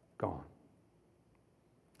gone."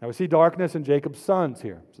 Now we see darkness in Jacob's sons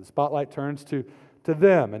here. So the spotlight turns to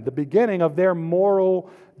them and the beginning of their moral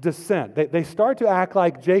descent. They start to act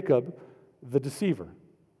like Jacob, the deceiver.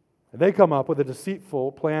 And they come up with a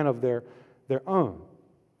deceitful plan of their own.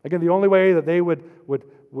 Again, the only way that the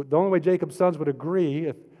only way Jacob's sons would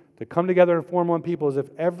agree to come together and form one people is if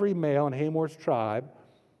every male in Hamor's tribe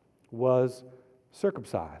was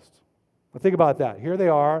circumcised. Now think about that. Here they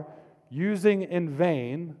are using in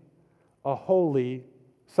vain a holy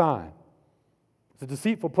sign. It's a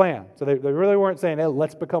deceitful plan. So they really weren't saying, "Hey,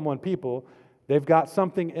 let's become one people." They've got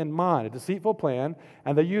something in mind, a deceitful plan,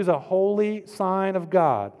 and they use a holy sign of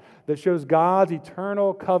God that shows God's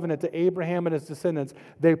eternal covenant to Abraham and his descendants.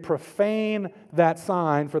 They profane that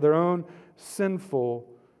sign for their own sinful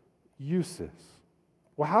uses.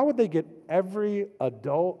 Well, how would they get every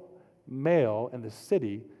adult male in the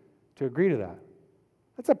city to agree to that?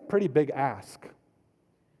 That's a pretty big ask.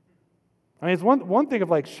 I mean, it's one thing if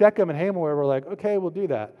like Shechem and Hamor were like, "Okay, we'll do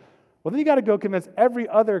that." Well, then you got to go convince every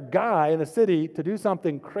other guy in the city to do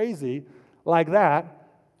something crazy like that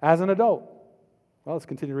as an adult. Well, let's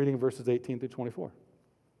continue reading verses 18 through 24.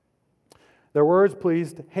 Their words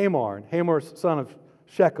pleased Hamor, Hamor's son of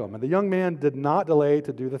Shechem, and the young man did not delay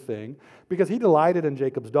to do the thing because he delighted in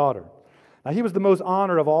Jacob's daughter. Now he was the most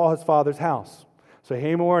honored of all his father's house. So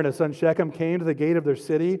Hamor and his son Shechem came to the gate of their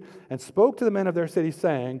city and spoke to the men of their city,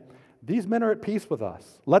 saying, "These men are at peace with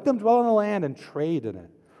us. Let them dwell in the land and trade in it.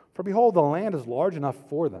 For behold, the land is large enough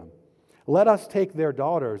for them. Let us take their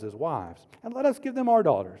daughters as wives, and let us give them our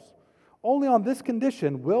daughters. Only on this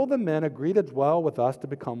condition will the men agree to dwell with us to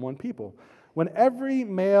become one people. When every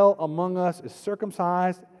male among us is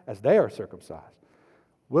circumcised as they are circumcised.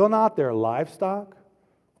 Will not their livestock,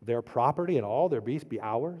 their property, and all their beasts be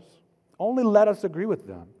ours? Only let us agree with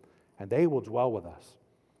them, and they will dwell with us.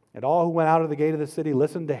 And all who went out of the gate of the city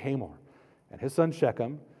listened to Hamor and his son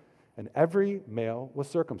Shechem, and every male was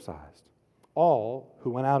circumcised, all who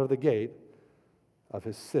went out of the gate of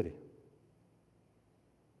his city.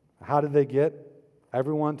 How did they get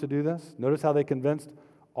everyone to do this? Notice how they convinced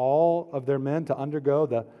all of their men to undergo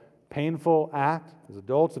the painful act as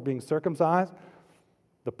adults of being circumcised.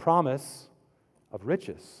 The promise of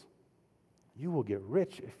riches. You will get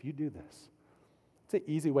rich if you do this. It's an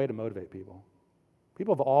easy way to motivate people.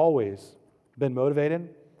 People have always been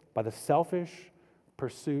motivated by the selfish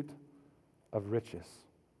pursuit of riches.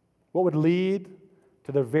 What would lead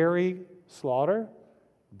to their very slaughter,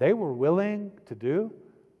 they were willing to do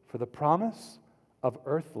for the promise of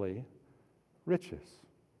earthly riches.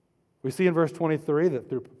 We see in verse 23 that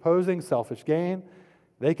through proposing selfish gain,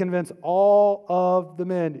 they convince all of the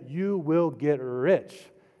men, you will get rich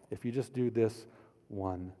if you just do this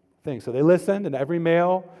one thing. So they listened, and every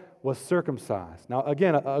male was circumcised. Now,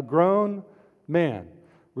 again, a grown man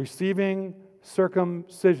receiving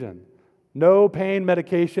circumcision. No pain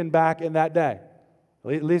medication back in that day.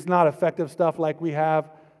 At least not effective stuff like we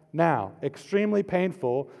have now. Extremely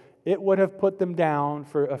painful. It would have put them down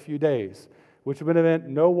for a few days, which would have meant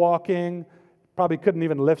no walking, probably couldn't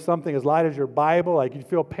even lift something as light as your Bible. Like you'd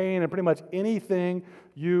feel pain in pretty much anything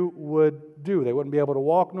you would do. They wouldn't be able to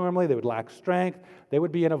walk normally. They would lack strength. They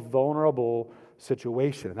would be in a vulnerable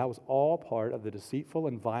situation. And that was all part of the deceitful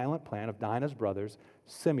and violent plan of Dinah's brothers,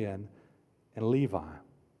 Simeon and Levi.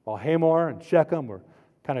 While Hamor and Shechem were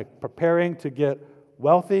kind of preparing to get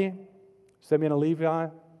wealthy, Simeon and Levi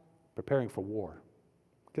preparing for war.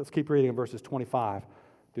 Let's keep reading in verses 25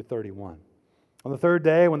 through 31. On the third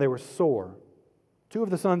day, when they were sore, two of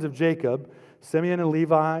the sons of Jacob, Simeon and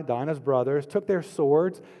Levi, Dinah's brothers, took their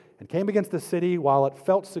swords and came against the city while it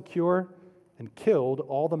felt secure and killed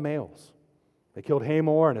all the males. They killed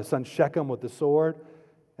Hamor and his son Shechem with the sword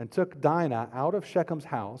and took Dinah out of Shechem's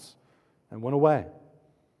house and went away.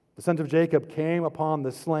 The sons of Jacob came upon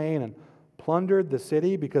the slain and plundered the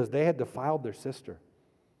city because they had defiled their sister.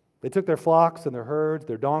 They took their flocks and their herds,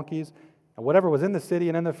 their donkeys, and whatever was in the city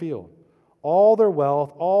and in the field. All their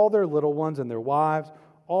wealth, all their little ones and their wives,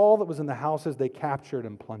 all that was in the houses they captured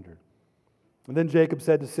and plundered. And then Jacob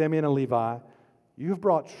said to Simeon and Levi, "You've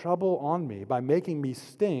brought trouble on me by making me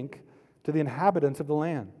stink to the inhabitants of the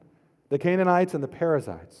land, the Canaanites and the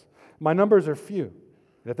Perizzites. My numbers are few,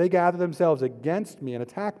 and if they gather themselves against me and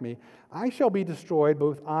attack me, I shall be destroyed,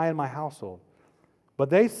 both I and my household."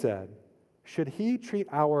 But they said, "Should he treat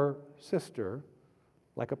our sister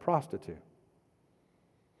like a prostitute?"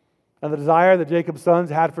 And the desire that Jacob's sons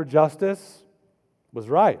had for justice was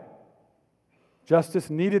right. Justice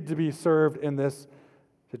needed to be served in this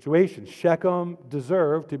situation. Shechem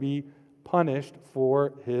deserved to be punished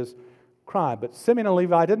for his crime. But Simeon and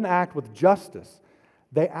Levi didn't act with justice.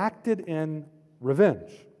 They acted in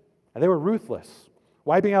revenge. And they were ruthless,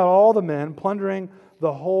 wiping out all the men, plundering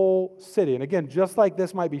the whole city. And again, just like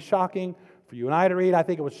this might be shocking for you and I to read, I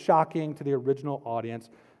think it was shocking to the original audience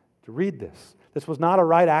to read this. This was not a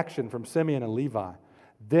right action from Simeon and Levi.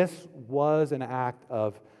 This was an act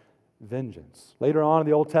of vengeance. Later on in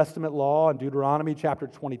the Old Testament law, in Deuteronomy chapter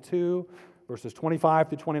 22, verses 25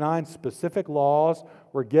 through 29, specific laws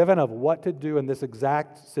were given of what to do in this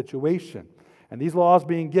exact situation. And these laws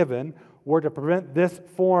being given were to prevent this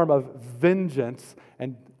form of vengeance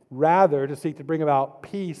and rather to seek to bring about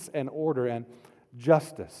peace and order and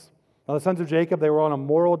justice. Now, the sons of Jacob, they were on a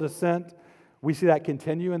moral descent. We see that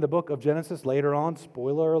continue in the book of Genesis later on,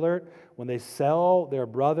 spoiler alert, when they sell their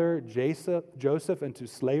brother Joseph into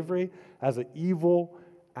slavery as an evil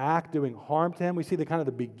act, doing harm to him. We see the kind of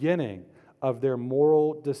the beginning of their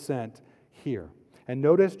moral descent here. And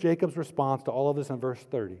notice Jacob's response to all of this in verse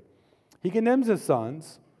 30. He condemns his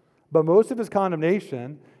sons, but most of his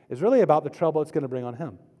condemnation is really about the trouble it's going to bring on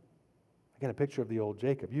him. Again, a picture of the old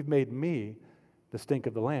Jacob. You've made me the stink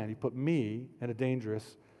of the land. You put me in a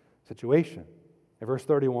dangerous situation. In verse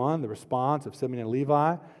 31, the response of Simeon and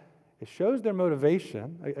Levi, it shows their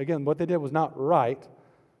motivation. Again, what they did was not right,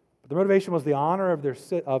 but the motivation was the honor of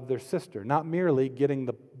their sister, not merely getting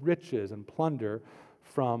the riches and plunder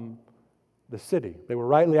from the city. They were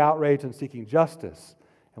rightly outraged and seeking justice,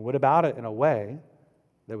 and went about it in a way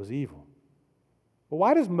that was evil. Well,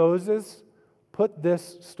 why does Moses put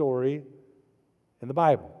this story in the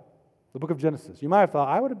Bible, the book of Genesis? You might have thought,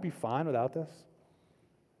 I would be fine without this.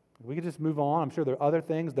 We could just move on. I'm sure there are other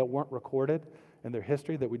things that weren't recorded in their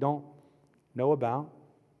history that we don't know about.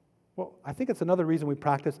 Well, I think it's another reason we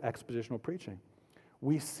practice expositional preaching.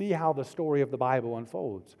 we see how the story of the Bible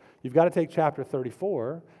unfolds. You've got to take chapter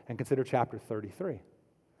 34 and consider chapter 33.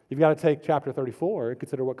 You've got to take chapter 34 and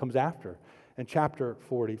consider what comes after in chapter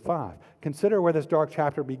 45. Consider where this dark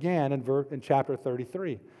chapter began in chapter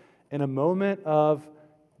 33, in a moment of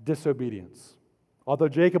disobedience. Although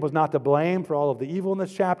Jacob was not to blame for all of the evil in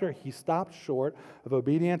this chapter, he stopped short of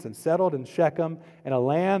obedience and settled in Shechem, in a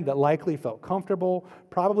land that likely felt comfortable,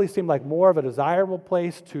 probably seemed like more of a desirable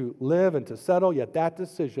place to live and to settle, yet that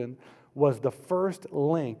decision was the first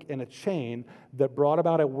link in a chain that brought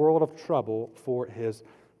about a world of trouble for his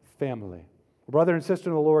family. Brother and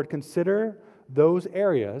sister in the Lord, consider those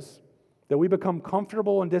areas that we become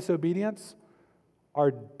comfortable in disobedience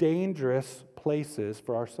are dangerous places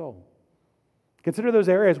for our soul. Consider those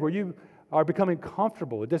areas where you are becoming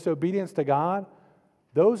comfortable with disobedience to God.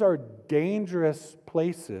 Those are dangerous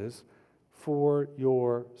places for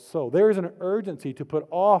your soul. There is an urgency to put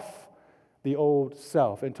off the old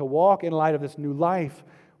self and to walk in light of this new life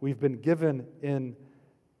we've been given in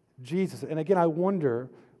Jesus. And again, I wonder,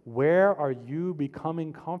 where are you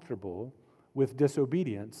becoming comfortable with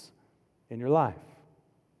disobedience in your life?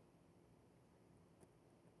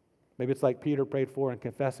 Maybe it's like Peter prayed for and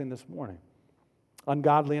confessing this morning.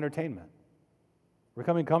 Ungodly entertainment. We're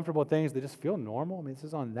becoming comfortable with things that just feel normal. I mean, this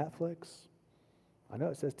is on Netflix. I know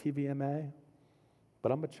it says TVMA,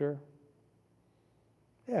 but I'm mature.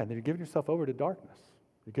 Yeah, and then you're giving yourself over to darkness.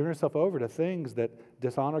 You're giving yourself over to things that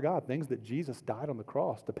dishonor God, things that Jesus died on the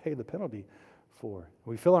cross to pay the penalty for.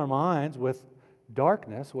 We fill our minds with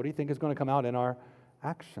darkness. What do you think is going to come out in our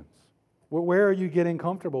actions? Where are you getting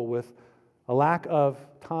comfortable with a lack of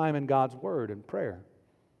time in God's Word and prayer?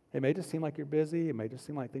 It may just seem like you're busy. It may just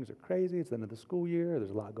seem like things are crazy. It's the end of the school year.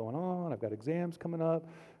 There's a lot going on. I've got exams coming up.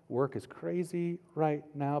 Work is crazy right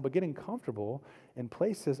now. But getting comfortable in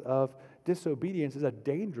places of disobedience is a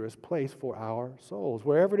dangerous place for our souls.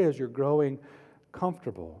 Wherever it is you're growing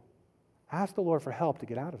comfortable, ask the Lord for help to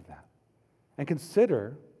get out of that. And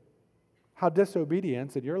consider how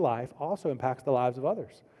disobedience in your life also impacts the lives of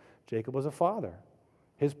others. Jacob was a father.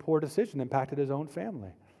 His poor decision impacted his own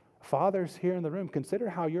family. Fathers here in the room, consider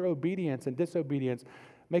how your obedience and disobedience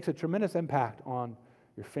makes a tremendous impact on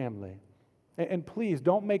your family. And please,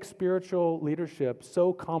 don't make spiritual leadership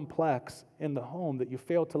so complex in the home that you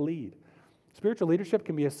fail to lead. Spiritual leadership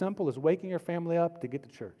can be as simple as waking your family up to get to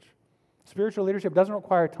church. Spiritual leadership doesn't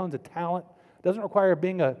require tons of talent, doesn't require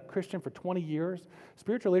being a Christian for 20 years.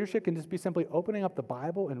 Spiritual leadership can just be simply opening up the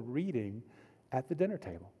Bible and reading at the dinner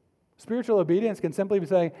table. Spiritual obedience can simply be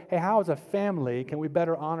saying, hey, how as a family can we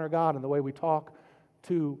better honor God in the way we talk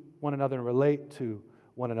to one another and relate to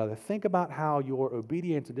one another? Think about how your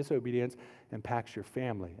obedience and disobedience impacts your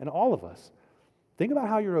family. And all of us, think about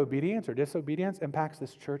how your obedience or disobedience impacts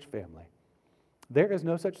this church family. There is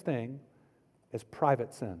no such thing as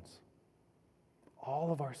private sins.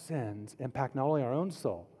 All of our sins impact not only our own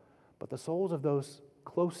soul, but the souls of those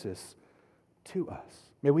closest to us.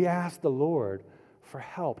 May we ask the Lord for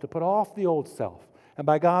help to put off the old self, and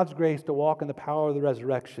by God's grace to walk in the power of the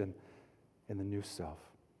resurrection in the new self.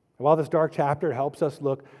 And while this dark chapter helps us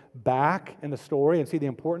look back in the story and see the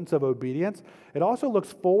importance of obedience, it also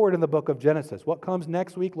looks forward in the book of Genesis. What comes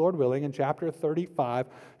next week, Lord willing, in chapter 35,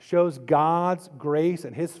 shows God's grace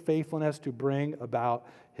and His faithfulness to bring about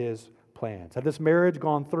His plans. Had this marriage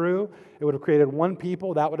gone through, it would have created one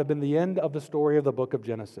people. That would have been the end of the story of the book of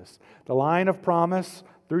Genesis. The line of promise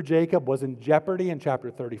through Jacob was in jeopardy in chapter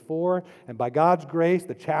 34, and by God's grace,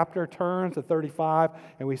 the chapter turns to 35,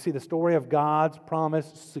 and we see the story of God's promise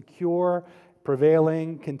secure,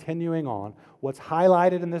 prevailing, continuing on. What's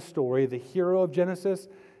highlighted in this story, the hero of Genesis,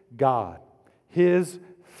 God, His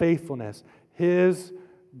faithfulness, His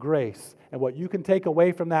grace. And what you can take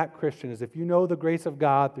away from that, Christian, is if you know the grace of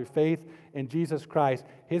God through faith in Jesus Christ,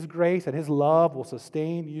 His grace and His love will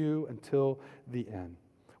sustain you until the end.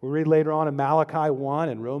 We read later on in Malachi 1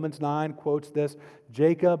 and Romans 9 quotes this,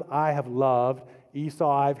 Jacob I have loved, Esau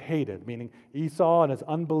I've hated, meaning Esau and his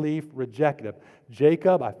unbelief rejected him.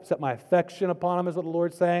 Jacob, I've set my affection upon him, is what the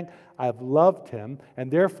Lord's saying. I have loved him, and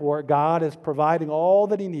therefore God is providing all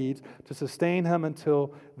that He needs to sustain him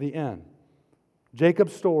until the end.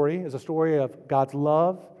 Jacob's story is a story of God's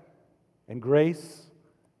love and grace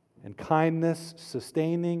and kindness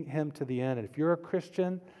sustaining him to the end. And if you're a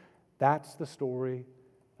Christian, that's the story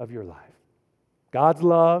of your life. God's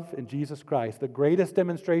love in Jesus Christ, the greatest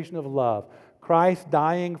demonstration of love. Christ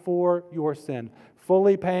dying for your sin,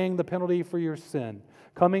 fully paying the penalty for your sin,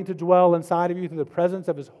 coming to dwell inside of you through the presence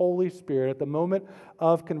of His Holy Spirit at the moment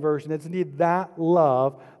of conversion. It's indeed that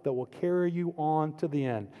love that will carry you on to the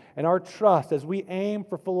end. And our trust, as we aim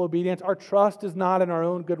for full obedience, our trust is not in our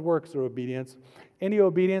own good works or obedience. any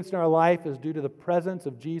obedience in our life is due to the presence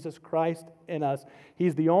of Jesus Christ in us.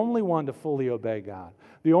 He's the only one to fully obey God,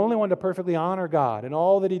 the only one to perfectly honor God in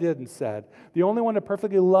all that he did and said, the only one to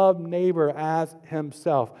perfectly love neighbor as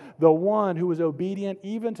himself, the one who was obedient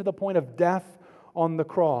even to the point of death on the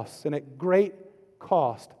cross. And at great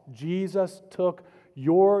cost, Jesus took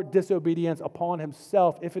your disobedience upon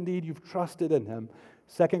himself, if indeed you've trusted in him.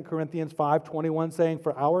 2 Corinthians 5:21 saying,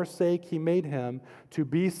 "For our sake he made him to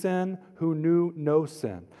be sin who knew no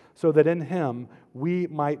sin, so that in him we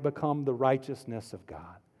might become the righteousness of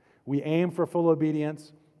God." We aim for full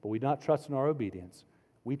obedience, but we do not trust in our obedience.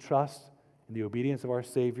 We trust in the obedience of our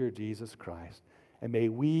Savior, Jesus Christ. And may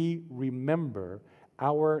we remember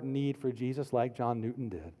our need for Jesus like John Newton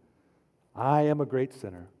did. I am a great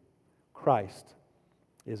sinner. Christ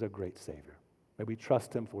is a great Savior. May we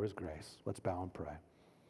trust him for his grace. Let's bow and pray.